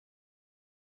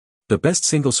The best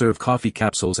single-serve coffee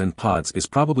capsules and pods is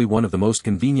probably one of the most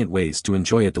convenient ways to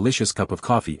enjoy a delicious cup of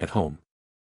coffee at home.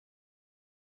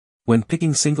 When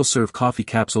picking single-serve coffee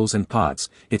capsules and pods,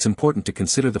 it's important to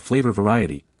consider the flavor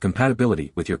variety,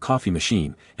 compatibility with your coffee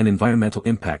machine, and environmental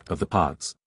impact of the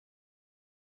pods.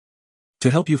 To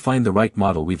help you find the right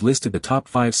model, we've listed the top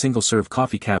 5 single-serve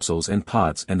coffee capsules and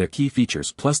pods and their key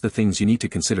features plus the things you need to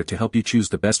consider to help you choose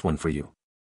the best one for you.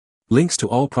 Links to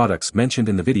all products mentioned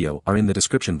in the video are in the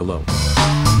description below.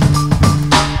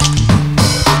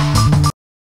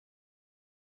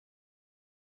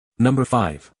 Number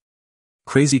 5.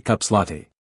 Keurig Matcha Latte.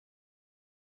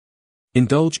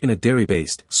 Indulge in a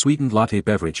dairy-based, sweetened latte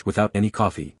beverage without any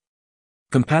coffee.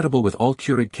 Compatible with all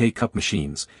Keurig K-Cup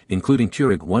machines, including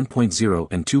Keurig 1.0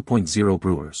 and 2.0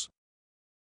 brewers.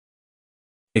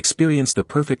 Experience the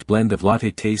perfect blend of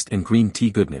latte taste and green tea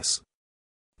goodness.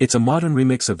 It's a modern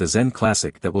remix of the Zen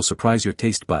classic that will surprise your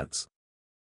taste buds.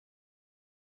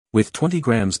 With 20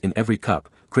 grams in every cup,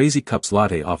 Keurig Matcha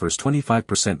Latte offers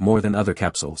 25% more than other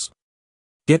capsules.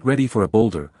 Get ready for a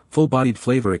bolder, full-bodied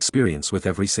flavor experience with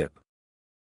every sip.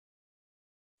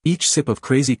 Each sip of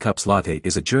Keurig Matcha Latte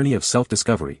is a journey of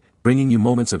self-discovery, bringing you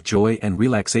moments of joy and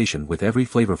relaxation with every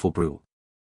flavorful brew.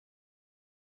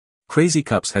 Keurig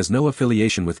Cups has no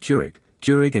affiliation with Keurig.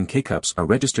 Keurig and K-Cups are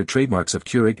registered trademarks of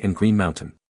Keurig and Green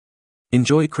Mountain.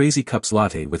 Enjoy Keurig Matcha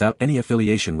Latte without any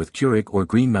affiliation with Keurig or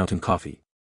Green Mountain Coffee.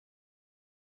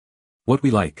 What we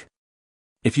like.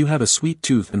 If you have a sweet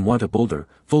tooth and want a bolder,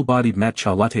 full-bodied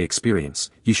matcha latte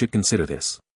experience, you should consider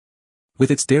this.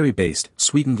 With its dairy-based,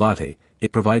 sweetened latte,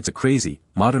 it provides a crazy,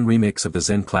 modern remix of the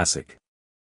Zen classic.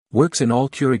 Works in all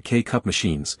Keurig K-Cup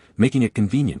machines, making it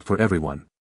convenient for everyone.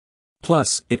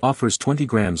 Plus, it offers 20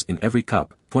 grams in every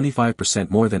cup, 25%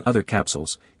 more than other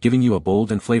capsules, giving you a bold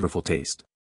and flavorful taste.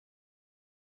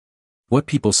 What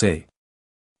people say.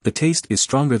 The taste is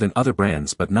stronger than other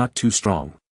brands but not too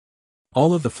strong.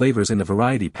 All of the flavors in the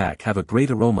variety pack have a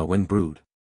great aroma when brewed.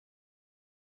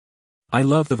 I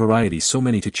love the variety, so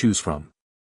many to choose from.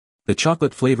 The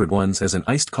chocolate-flavored ones as an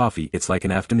iced coffee, it's like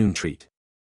an afternoon treat.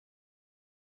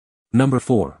 Number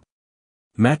 4.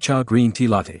 Matcha Green Tea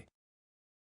Latte.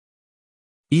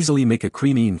 Easily make a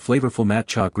creamy and flavorful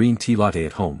matcha green tea latte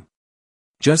at home.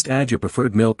 Just add your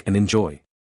preferred milk and enjoy.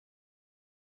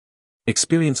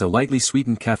 Experience a lightly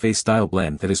sweetened cafe-style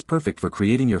blend that is perfect for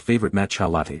creating your favorite matcha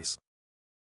lattes.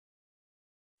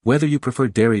 Whether you prefer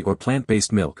dairy or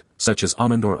plant-based milk, such as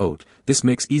almond or oat, this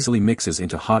mix easily mixes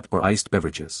into hot or iced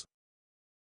beverages.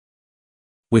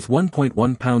 With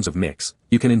 1.1 pounds of mix,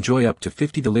 you can enjoy up to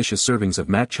 50 delicious servings of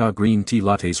matcha green tea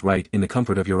lattes right in the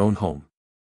comfort of your own home.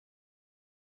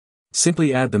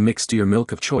 Simply add the mix to your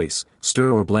milk of choice, stir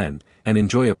or blend, and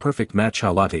enjoy a perfect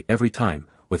matcha latte every time,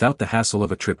 without the hassle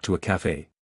of a trip to a cafe.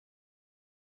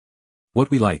 What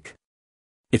we like.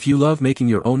 If you love making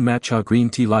your own matcha green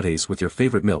tea lattes with your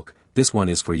favorite milk, this one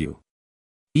is for you.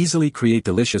 Easily create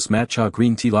delicious matcha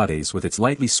green tea lattes with its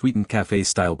lightly sweetened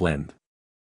cafe-style blend.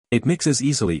 It mixes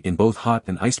easily in both hot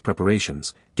and iced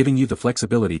preparations, giving you the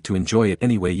flexibility to enjoy it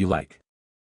any way you like.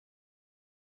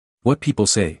 What people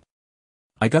say.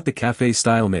 I got the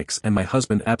cafe-style mix and my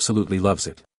husband absolutely loves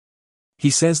it. He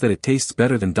says that it tastes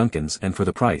better than Dunkin's, and for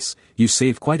the price, you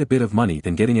save quite a bit of money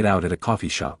than getting it out at a coffee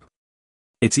shop.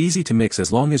 It's easy to mix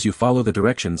as long as you follow the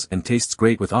directions, and tastes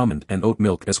great with almond and oat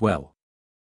milk as well.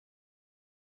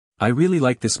 I really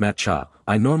like this matcha.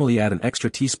 I normally add an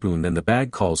extra teaspoon than the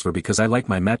bag calls for because I like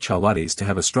my matcha lattes to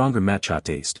have a stronger matcha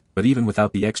taste, but even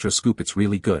without the extra scoop it's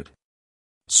really good.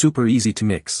 Super easy to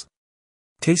mix.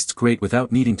 Tastes great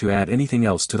without needing to add anything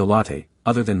else to the latte,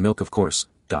 other than milk of course.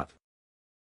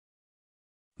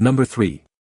 Number 3.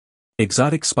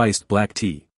 Exotic Spiced Black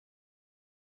Tea.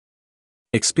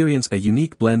 Experience a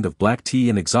unique blend of black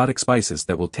tea and exotic spices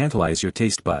that will tantalize your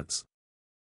taste buds.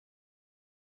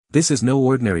 This is no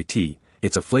ordinary tea,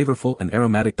 it's a flavorful and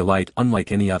aromatic delight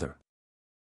unlike any other.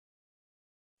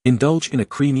 Indulge in a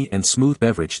creamy and smooth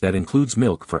beverage that includes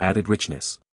milk for added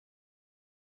richness.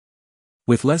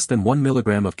 With less than 1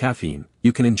 milligram of caffeine,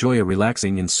 you can enjoy a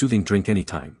relaxing and soothing drink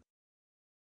anytime.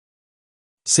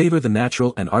 Savor the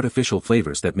natural and artificial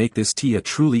flavors that make this tea a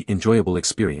truly enjoyable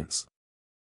experience.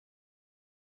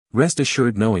 Rest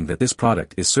assured knowing that this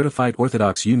product is certified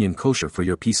Orthodox Union kosher for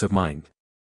your peace of mind.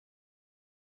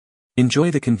 Enjoy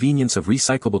the convenience of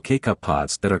recyclable K-Cup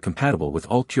pods that are compatible with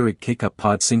all Keurig K-Cup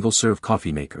pod single-serve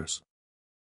coffee makers.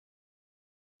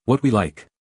 What we like.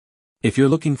 If you're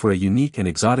looking for a unique and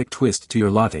exotic twist to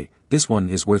your latte, this one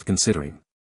is worth considering.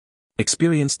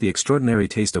 Experience the extraordinary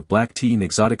taste of black tea and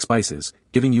exotic spices,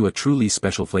 giving you a truly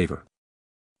special flavor.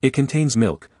 It contains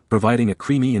milk, providing a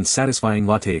creamy and satisfying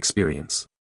latte experience.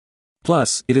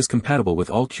 Plus, it is compatible with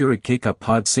all Keurig K-Cup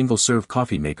Pods single-serve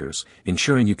coffee makers,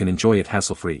 ensuring you can enjoy it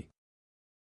hassle-free.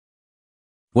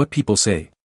 What people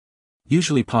say.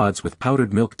 Usually pods with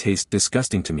powdered milk taste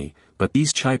disgusting to me, but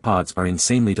these chai pods are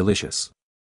insanely delicious.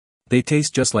 They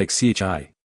taste just like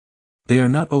chai. They are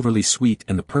not overly sweet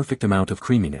and the perfect amount of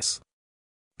creaminess.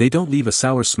 They don't leave a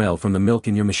sour smell from the milk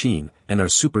in your machine, and are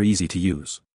super easy to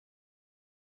use.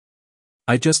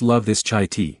 I just love this chai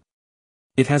tea.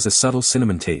 It has a subtle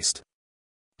cinnamon taste.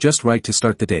 Just right to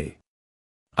start the day.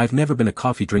 I've never been a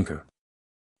coffee drinker.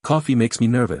 Coffee makes me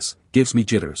nervous, gives me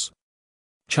jitters.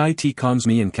 Chai tea calms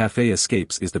me and Cafe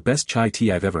Escapes is the best chai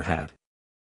tea I've ever had.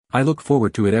 I look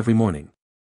forward to it every morning.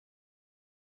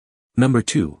 Number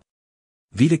 2.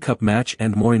 VITACUP Matcha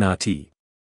and MORINGA Tea.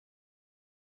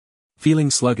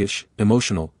 Feeling sluggish,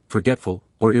 emotional, forgetful,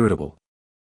 or irritable?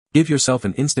 Give yourself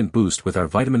an instant boost with our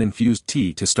vitamin-infused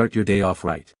tea to start your day off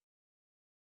right.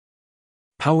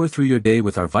 Power through your day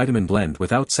with our vitamin blend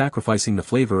without sacrificing the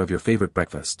flavor of your favorite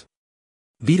breakfast.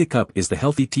 VITACUP is the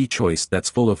healthy tea choice that's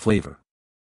full of flavor.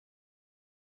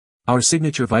 Our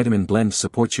signature vitamin blend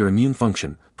supports your immune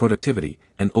function, productivity,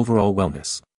 and overall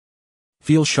wellness.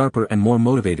 Feel sharper and more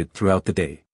motivated throughout the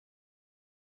day.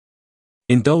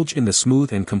 Indulge in the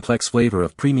smooth and complex flavor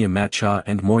of premium matcha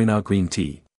and moringa green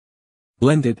tea.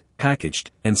 Blended,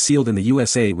 packaged, and sealed in the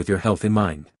USA with your health in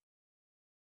mind.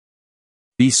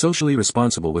 Be socially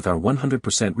responsible with our 100%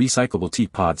 recyclable tea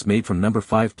pods made from No.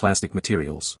 5 plastic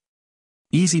materials.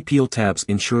 Easy peel tabs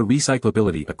ensure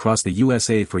recyclability across the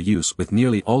USA for use with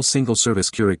nearly all single-service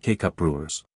Keurig K-Cup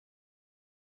brewers.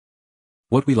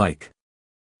 What we like.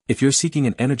 If you're seeking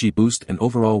an energy boost and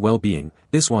overall well-being,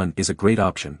 this one is a great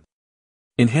option.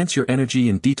 Enhance your energy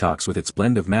and detox with its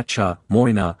blend of matcha,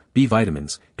 moringa, B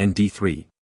vitamins, and D3.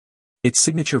 Its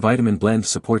signature vitamin blend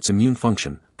supports immune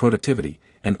function, productivity,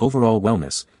 and overall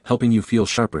wellness, helping you feel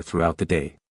sharper throughout the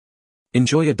day.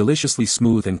 Enjoy a deliciously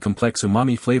smooth and complex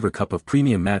umami flavor cup of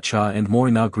premium matcha and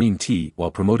moringa green tea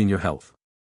while promoting your health.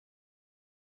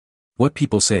 What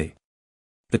people say.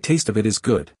 The taste of it is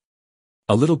good.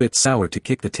 A little bit sour to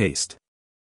kick the taste.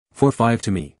 4-5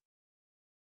 to me.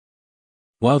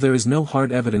 While there is no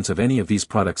hard evidence of any of these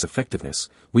products' effectiveness,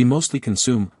 we mostly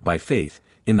consume, by faith,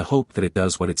 in the hope that it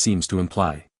does what it seems to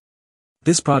imply.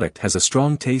 This product has a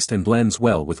strong taste and blends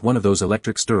well with one of those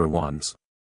electric stirrer wands.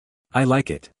 I like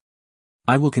it.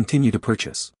 I will continue to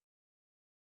purchase.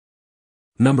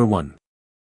 Number 1.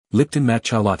 LIPTON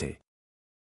Matcha Latte.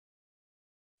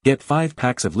 Get 5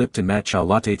 packs of LIPTON Matcha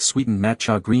Latte sweetened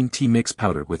matcha green tea mix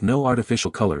powder with no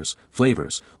artificial colors,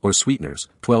 flavors, or sweeteners,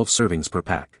 12 servings per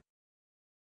pack.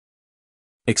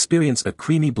 Experience a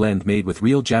creamy blend made with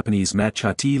real Japanese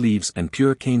matcha tea leaves and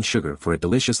pure cane sugar for a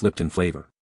delicious Lipton flavor.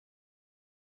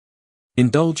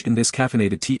 Indulge in this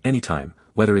caffeinated tea anytime,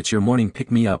 whether it's your morning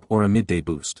pick-me-up or a midday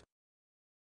boost.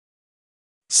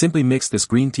 Simply mix this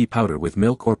green tea powder with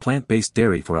milk or plant-based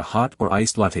dairy for a hot or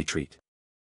iced latte treat.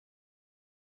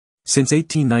 Since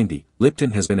 1890,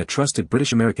 Lipton has been a trusted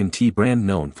British-American tea brand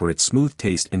known for its smooth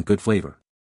taste and good flavor.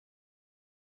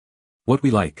 What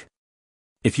we like.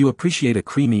 If you appreciate a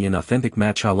creamy and authentic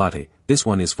matcha latte, this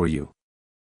one is for you.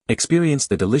 Experience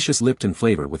the delicious Lipton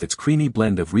flavor with its creamy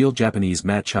blend of real Japanese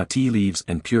matcha tea leaves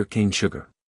and pure cane sugar.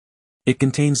 It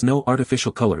contains no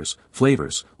artificial colors,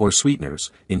 flavors, or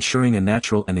sweeteners, ensuring a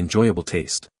natural and enjoyable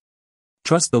taste.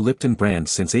 Trust the Lipton brand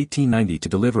since 1890 to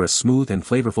deliver a smooth and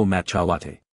flavorful matcha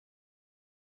latte.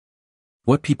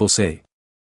 What people say.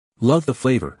 Love the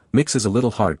flavor, mixes a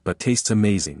little hard but tastes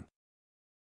amazing.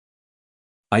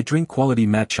 I drink quality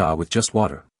matcha with just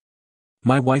water.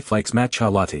 My wife likes matcha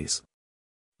lattes.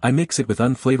 I mix it with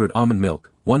unflavored almond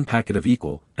milk, 1 packet of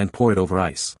equal, and pour it over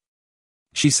ice.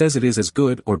 She says it is as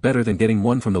good or better than getting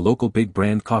one from the local big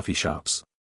brand coffee shops.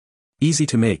 Easy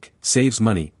to make, saves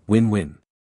money, win-win.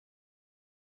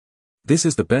 This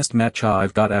is the best matcha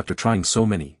I've got after trying so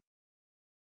many.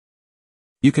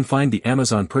 You can find the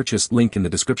Amazon purchase link in the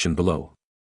description below.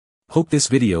 Hope this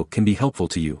video can be helpful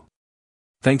to you.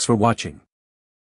 Thanks for watching.